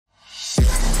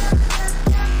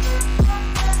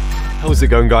How's it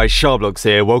going, guys? SharkBlox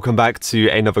here. Welcome back to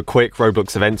another quick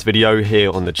Roblox event video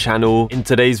here on the channel. In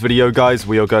today's video, guys,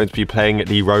 we are going to be playing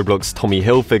the Roblox Tommy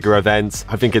Hilfiger event.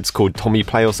 I think it's called Tommy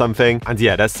Play or something. And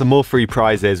yeah, there's some more free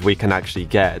prizes we can actually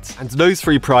get. And those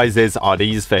free prizes are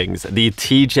these things, the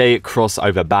TJ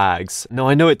crossover bags. Now,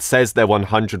 I know it says they're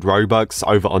 100 Robux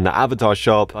over on the avatar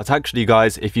shop, but actually,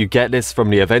 guys, if you get this from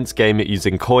the events game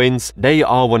using coins, they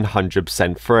are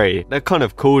 100% free. They're kind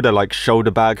of cool. They're like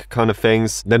shoulder bag kind of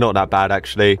things. They're not that bad,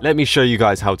 actually. Let me show you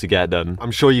guys how to get them.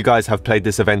 I'm sure you guys have played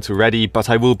this event already, but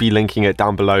I will be linking it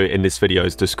down below in this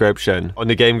video's description. On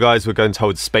the game, guys, we're going to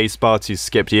hold spacebar to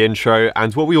skip the intro,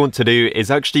 and what we want to do is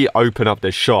actually open up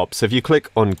the shop. So if you click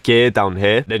on gear down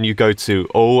here, then you go to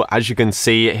all. As you can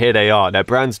see, here they are. They're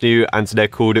brand new, and they're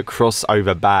called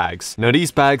crossover bags. Now,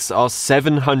 these bags are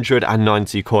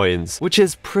 790 coins, which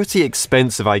is pretty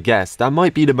expensive, I guess. That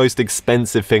might be the most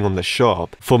expensive thing on the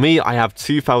shop. For me, I have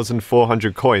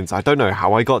 2,400 coins. I don't know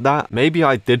how I got that. Maybe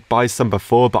I did buy some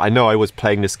before, but I know I was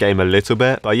playing this game a little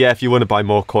bit. But yeah, if you want to buy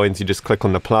more coins, you just click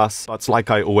on the plus. But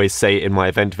like I always say in my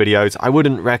event videos, I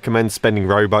wouldn't recommend spending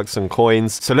Robux on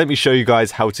coins. So let me show you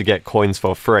guys how to get coins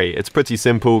for free. It's pretty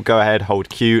simple. Go ahead, hold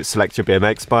Q, select your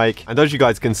BMX bike. And as you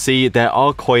guys can see, there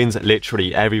are coins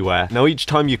literally everywhere. Now, each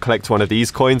time you collect one of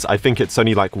these coins, I think it's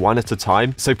only like one at a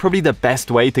time. So probably the best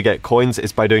way to get coins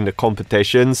is by doing the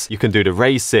competitions. You can do the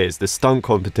races, the stunt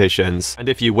competitions. And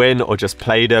if you win or just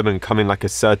play them and come in like a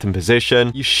certain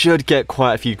position, you should get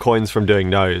quite a few coins from doing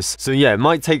those. So yeah, it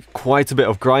might take quite a bit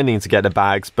of grinding to get the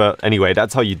bags, but anyway,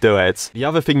 that's how you do it. The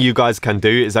other thing you guys can do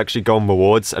is actually go on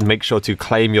rewards and make sure to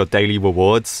claim your daily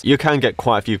rewards. You can get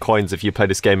quite a few coins if you play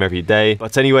this game every day.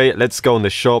 But anyway, let's go on the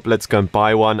shop. Let's go and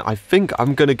buy one. I think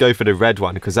I'm gonna go for the red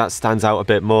one because that stands out a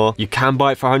bit more. You can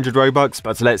buy it for 100 Robux,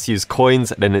 but let's use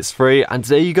coins, then it's free. And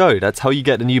there you go. That's how you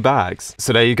get the new bags.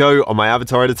 So there you go. On my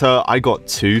avatar editor, I got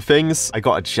two things. I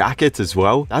got a jacket as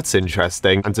well. That's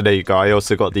interesting. And there you go. I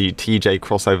also got the TJ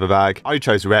crossover bag. I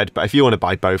chose red, but if you want to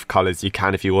buy both colors, you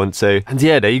can if you want to. And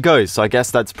yeah, there you go. So I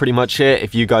guess that's pretty much it.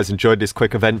 If you guys enjoyed this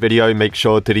quick event video, make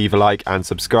sure to leave a like and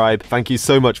subscribe. Thank you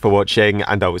so much for watching,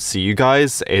 and I will see you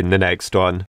guys in the next one.